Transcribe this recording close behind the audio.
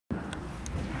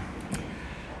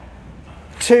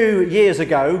2 years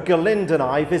ago, Galind and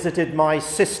I visited my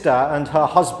sister and her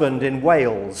husband in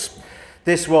Wales.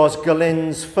 This was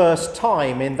Galind's first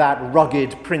time in that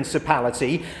rugged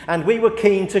principality, and we were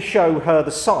keen to show her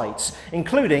the sights,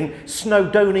 including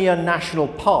Snowdonia National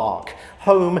Park,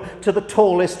 home to the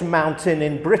tallest mountain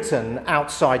in Britain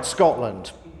outside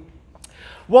Scotland.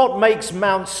 What makes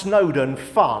Mount Snowdon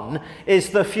fun is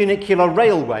the funicular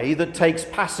railway that takes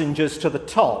passengers to the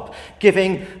top,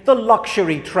 giving the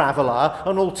luxury traveller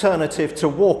an alternative to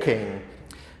walking.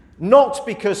 Not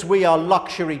because we are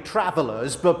luxury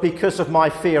travellers, but because of my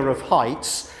fear of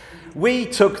heights, we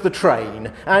took the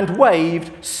train and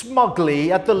waved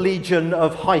smugly at the legion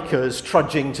of hikers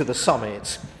trudging to the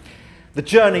summit. The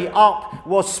journey up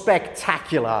was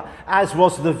spectacular, as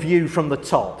was the view from the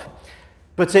top.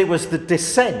 But it was the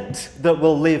descent that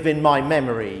will live in my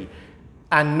memory,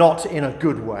 and not in a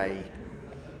good way.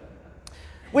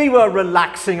 We were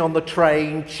relaxing on the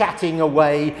train, chatting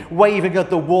away, waving at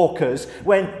the walkers,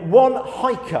 when one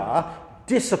hiker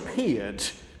disappeared.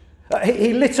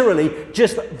 He literally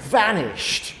just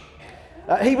vanished.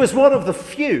 He was one of the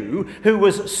few who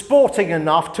was sporting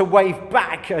enough to wave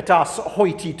back at us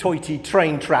hoity-toity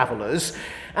train travellers,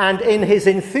 and in his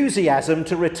enthusiasm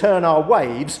to return our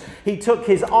waves, he took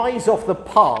his eyes off the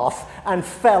path and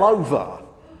fell over.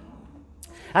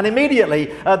 And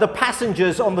immediately, the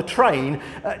passengers on the train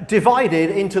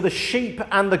divided into the sheep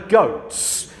and the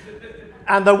goats.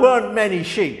 And there weren't many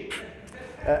sheep.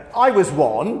 I was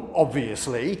one,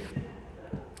 obviously.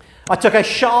 I took a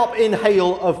sharp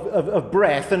inhale of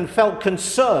breath and felt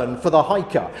concern for the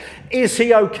hiker. Is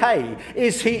he okay?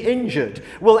 Is he injured?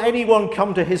 Will anyone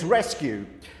come to his rescue?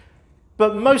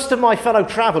 But most of my fellow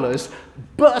travellers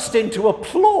burst into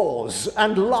applause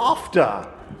and laughter.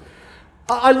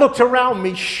 I looked around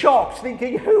me shocked,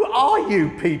 thinking, who are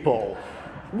you people?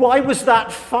 Why was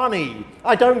that funny?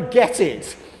 I don't get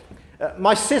it.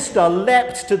 My sister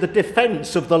leapt to the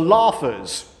defence of the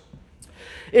laughers.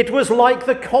 It was like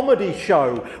the comedy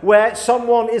show where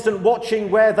someone isn't watching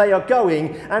where they are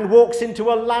going and walks into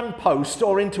a lamppost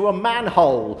or into a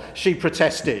manhole, she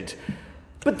protested.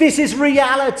 But this is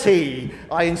reality,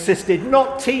 I insisted,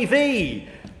 not TV.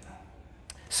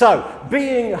 So,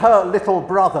 being her little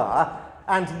brother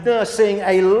and nursing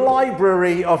a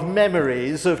library of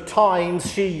memories of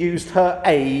times she used her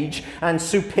age and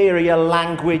superior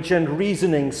language and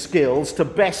reasoning skills to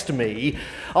best me,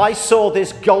 I saw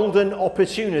this golden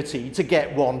opportunity to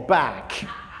get one back.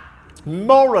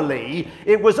 Morally,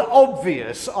 it was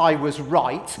obvious I was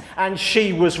right and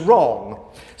she was wrong.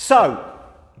 So,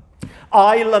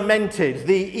 I lamented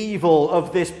the evil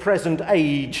of this present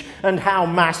age and how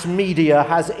mass media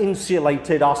has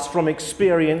insulated us from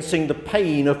experiencing the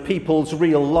pain of people's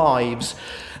real lives,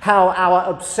 how our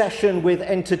obsession with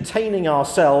entertaining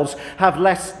ourselves have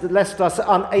left us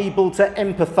unable to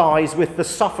empathise with the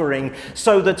suffering,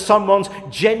 so that someone's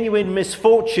genuine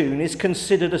misfortune is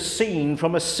considered a scene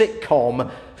from a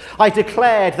sitcom. I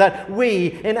declared that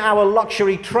we, in our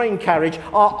luxury train carriage,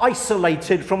 are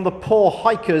isolated from the poor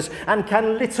hikers and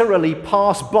can literally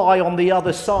pass by on the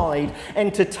other side,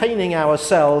 entertaining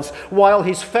ourselves, while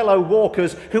his fellow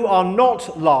walkers, who are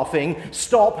not laughing,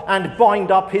 stop and bind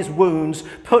up his wounds,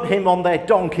 put him on their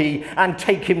donkey, and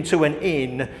take him to an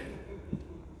inn.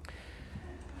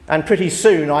 And pretty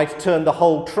soon I turned the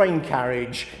whole train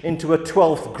carriage into a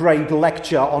 12th grade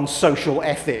lecture on social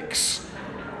ethics.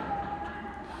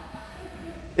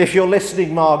 If you're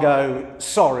listening, Margot,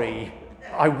 sorry,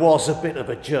 I was a bit of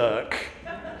a jerk.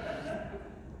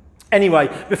 Anyway,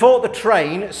 before the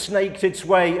train snaked its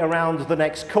way around the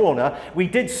next corner, we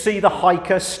did see the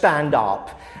hiker stand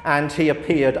up, and he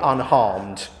appeared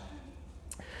unharmed.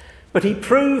 But he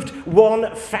proved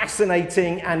one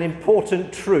fascinating and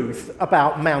important truth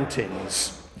about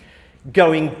mountains.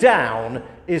 Going down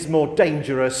is more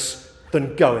dangerous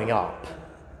than going up.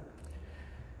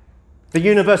 The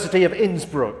University of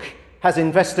Innsbruck has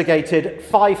investigated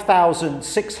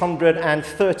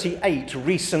 5,638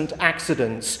 recent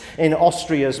accidents in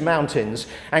Austria's mountains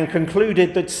and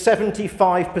concluded that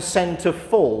 75% of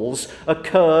falls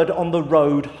occurred on the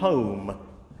road home.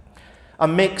 A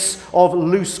mix of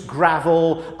loose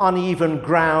gravel, uneven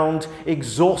ground,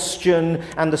 exhaustion,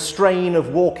 and the strain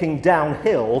of walking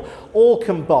downhill all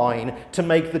combine to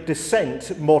make the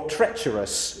descent more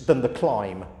treacherous than the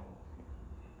climb.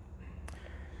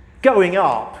 Going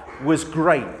up was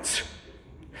great.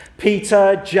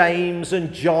 Peter, James,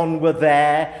 and John were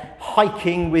there,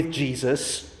 hiking with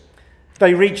Jesus.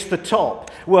 They reached the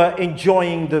top, were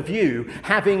enjoying the view,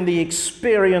 having the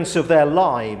experience of their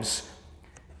lives.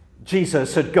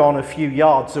 Jesus had gone a few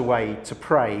yards away to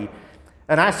pray,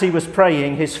 and as he was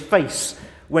praying, his face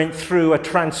went through a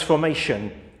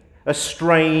transformation, a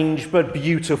strange but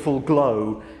beautiful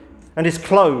glow. And his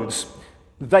clothes,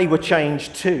 they were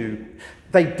changed too.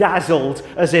 They dazzled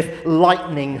as if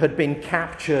lightning had been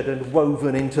captured and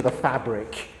woven into the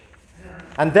fabric.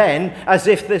 And then, as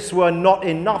if this were not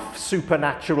enough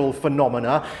supernatural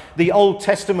phenomena, the Old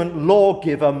Testament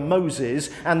lawgiver Moses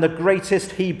and the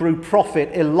greatest Hebrew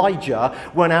prophet Elijah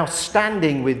were now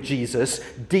standing with Jesus,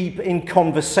 deep in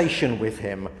conversation with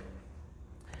him.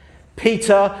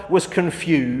 Peter was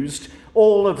confused.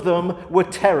 All of them were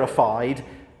terrified.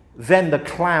 Then the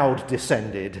cloud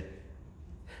descended.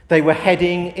 They were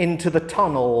heading into the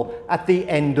tunnel at the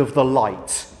end of the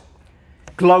light.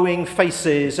 Glowing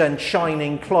faces and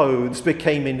shining clothes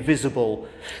became invisible.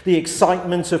 The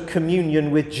excitement of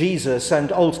communion with Jesus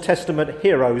and Old Testament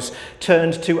heroes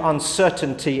turned to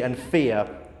uncertainty and fear.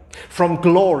 From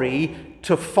glory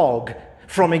to fog,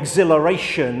 from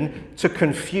exhilaration to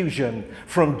confusion,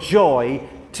 from joy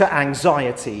to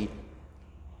anxiety.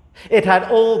 It had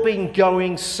all been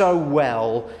going so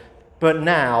well, but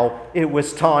now it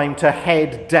was time to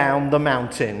head down the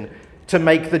mountain, to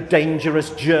make the dangerous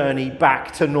journey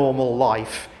back to normal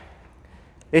life.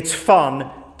 It's fun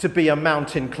to be a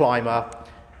mountain climber,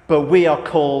 but we are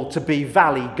called to be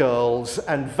valley girls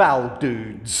and val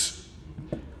dudes.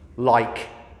 Like.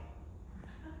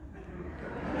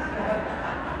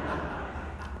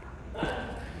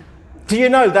 Do you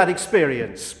know that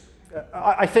experience?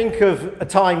 I think of a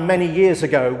time many years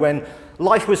ago when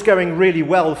life was going really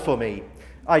well for me.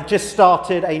 I just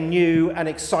started a new and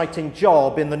exciting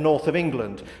job in the north of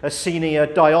England, a senior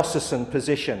diocesan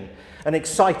position, an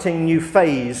exciting new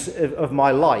phase of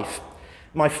my life.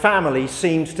 My family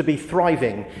seemed to be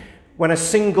thriving when a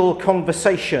single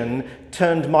conversation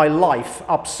turned my life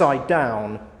upside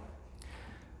down.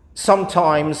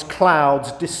 Sometimes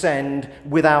clouds descend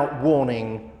without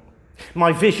warning.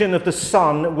 My vision of the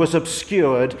sun was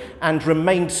obscured and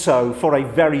remained so for a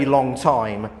very long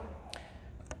time.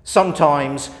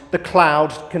 Sometimes the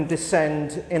cloud can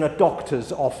descend in a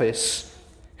doctor's office.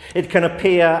 It can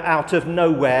appear out of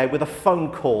nowhere with a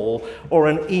phone call or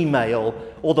an email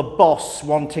or the boss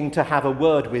wanting to have a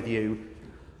word with you.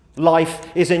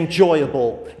 Life is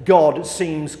enjoyable. God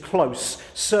seems close.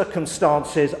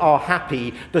 Circumstances are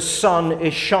happy. The sun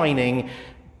is shining.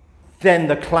 Then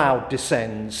the cloud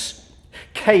descends.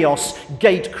 Chaos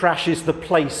gate crashes the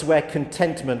place where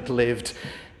contentment lived,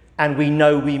 and we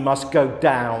know we must go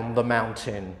down the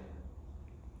mountain.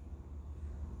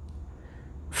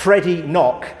 Freddie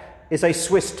Nock is a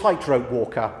Swiss tightrope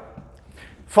walker.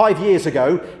 5 years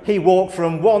ago, he walked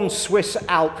from one Swiss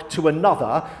Alp to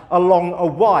another along a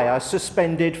wire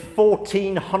suspended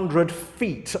 1,400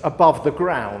 feet above the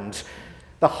ground,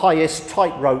 the highest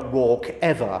tightrope walk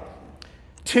ever.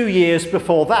 2 years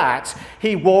before that,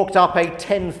 he walked up a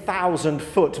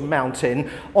 10,000-foot mountain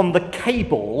on the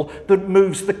cable that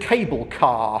moves the cable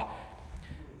car.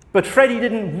 But Freddie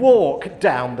didn't walk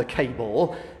down the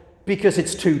cable because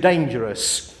it's too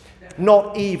dangerous.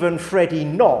 Not even Freddie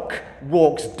Nock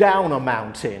walks down a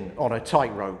mountain on a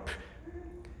tightrope.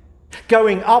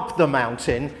 Going up the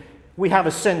mountain, we have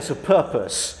a sense of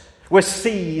purpose. We're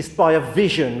seized by a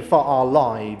vision for our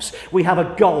lives. We have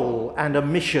a goal and a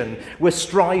mission. We're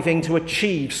striving to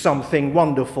achieve something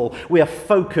wonderful. We are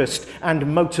focused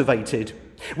and motivated.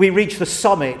 We reach the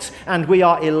summit and we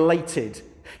are elated.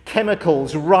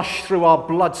 Chemicals rush through our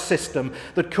blood system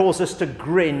that cause us to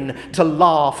grin, to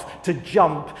laugh, to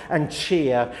jump and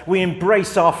cheer. We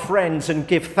embrace our friends and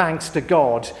give thanks to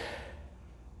God.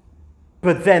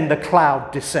 But then the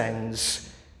cloud descends,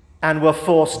 and we're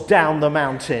forced down the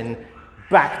mountain,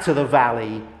 back to the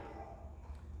valley.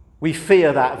 We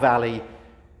fear that valley.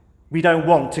 We don't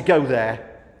want to go there.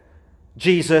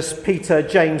 Jesus, Peter,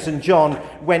 James, and John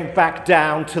went back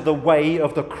down to the way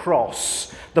of the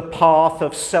cross, the path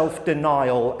of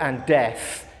self-denial and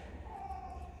death.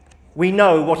 We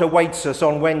know what awaits us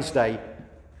on Wednesday.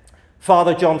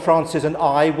 Father John Francis and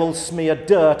I will smear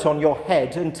dirt on your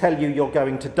head and tell you you're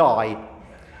going to die.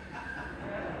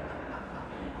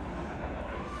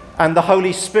 And the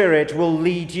Holy Spirit will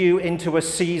lead you into a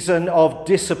season of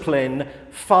discipline,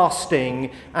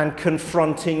 fasting, and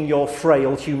confronting your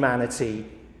frail humanity.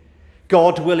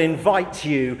 God will invite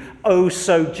you, oh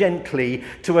so gently,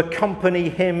 to accompany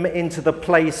him into the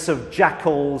place of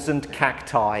jackals and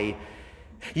cacti.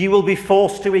 You will be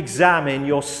forced to examine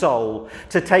your soul,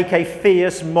 to take a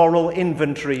fierce moral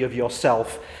inventory of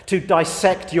yourself, to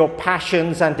dissect your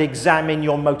passions and examine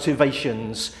your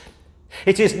motivations.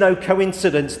 It is no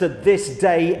coincidence that this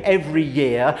day every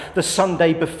year, the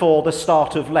Sunday before the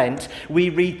start of Lent, we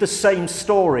read the same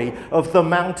story of the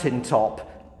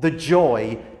mountaintop, the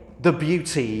joy, the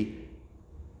beauty,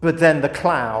 but then the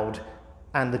cloud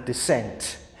and the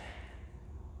descent.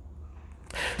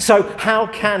 So how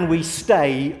can we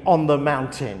stay on the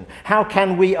mountain? How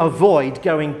can we avoid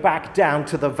going back down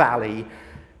to the valley?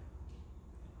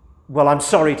 Well, I'm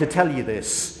sorry to tell you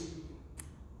this,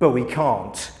 but we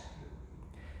can't.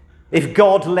 If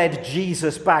God led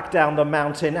Jesus back down the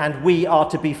mountain and we are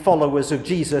to be followers of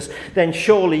Jesus, then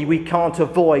surely we can't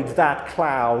avoid that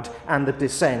cloud and the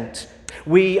descent.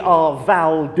 We are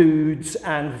Val dudes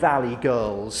and valley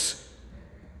girls.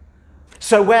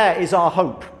 So where is our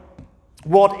hope?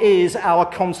 What is our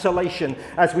consolation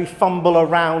as we fumble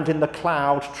around in the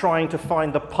cloud trying to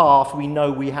find the path we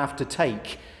know we have to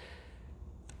take?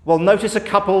 Well, notice a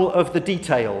couple of the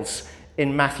details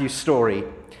in Matthew's story.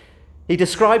 He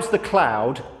describes the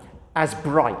cloud as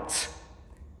bright.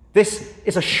 This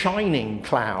is a shining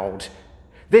cloud.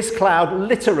 This cloud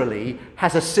literally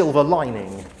has a silver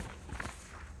lining.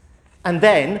 And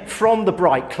then, from the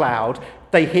bright cloud,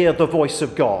 they hear the voice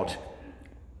of God.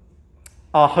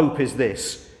 Our hope is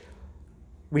this: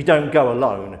 we don't go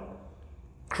alone.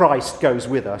 Christ goes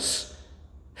with us.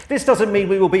 This doesn't mean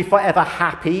we will be forever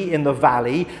happy in the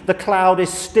valley. The cloud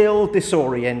is still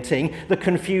disorienting. The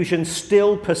confusion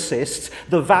still persists.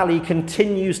 The valley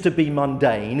continues to be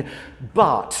mundane,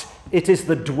 but it is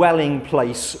the dwelling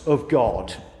place of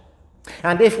God.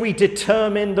 And if we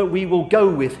determine that we will go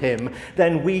with him,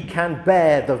 then we can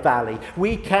bear the valley.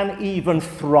 We can even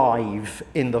thrive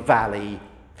in the valley.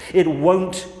 It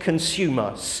won't consume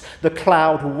us. The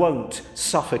cloud won't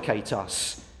suffocate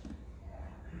us.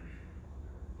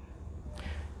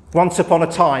 Once upon a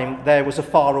time, there was a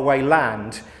faraway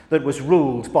land that was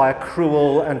ruled by a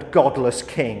cruel and godless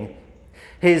king.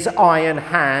 His iron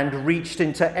hand reached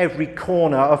into every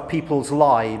corner of people's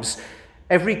lives,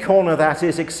 every corner, that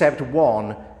is, except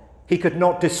one. He could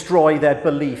not destroy their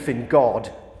belief in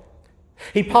God.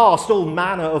 He passed all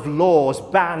manner of laws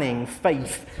banning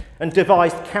faith and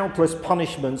devised countless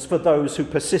punishments for those who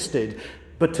persisted,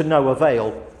 but to no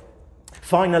avail.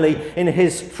 Finally, in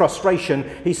his frustration,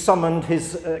 he summoned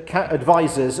his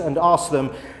advisors and asked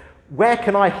them, "Where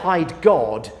can I hide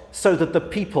God so that the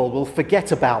people will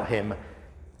forget about him?"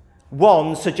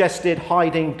 One suggested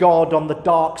hiding God on the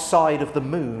dark side of the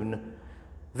moon.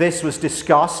 This was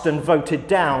discussed and voted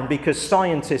down because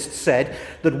scientists said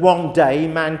that one day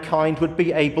mankind would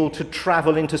be able to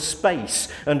travel into space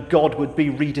and God would be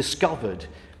rediscovered.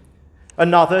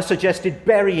 Another suggested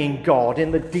burying God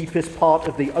in the deepest part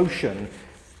of the ocean.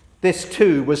 This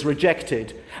too was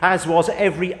rejected, as was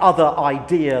every other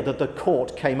idea that the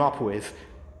court came up with,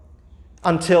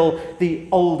 until the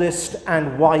oldest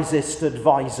and wisest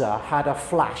advisor had a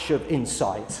flash of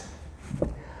insight.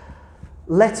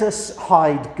 "Let us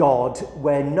hide God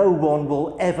where no one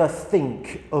will ever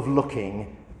think of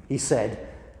looking," he said.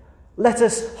 "Let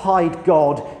us hide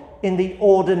God in the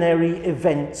ordinary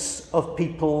events of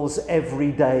people's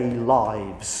everyday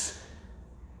lives."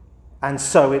 And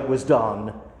so it was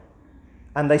done.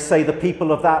 And they say the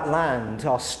people of that land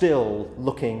are still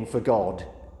looking for God.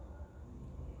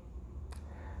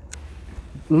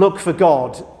 Look for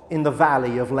God in the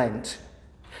valley of Lent.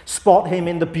 Spot him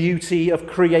in the beauty of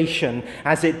creation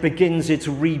as it begins its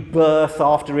rebirth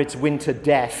after its winter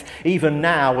death, even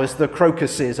now as the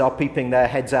crocuses are peeping their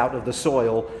heads out of the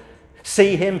soil.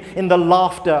 See him in the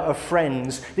laughter of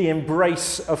friends, the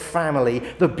embrace of family,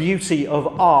 the beauty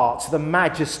of art, the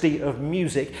majesty of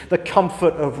music, the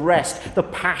comfort of rest, the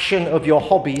passion of your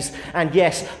hobbies, and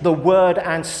yes, the word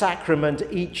and sacrament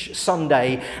each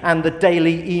Sunday, and the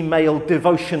daily email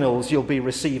devotionals you'll be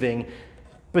receiving.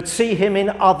 But see him in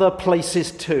other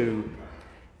places too,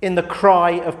 in the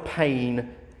cry of pain,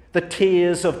 the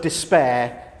tears of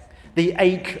despair, the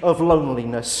ache of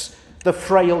loneliness, the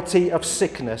frailty of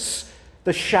sickness,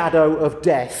 the shadow of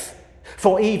death.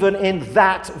 For even in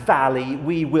that valley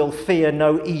we will fear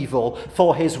no evil,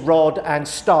 for his rod and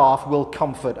staff will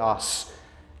comfort us.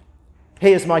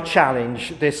 Here's my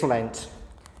challenge this Lent.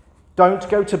 Don't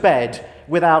go to bed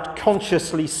without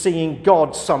consciously seeing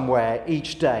God somewhere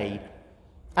each day.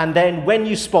 And then when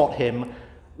you spot him,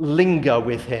 linger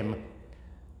with him.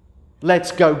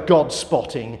 Let's go God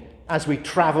spotting as we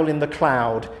travel in the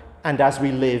cloud and as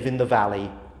we live in the valley.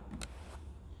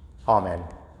 Amen.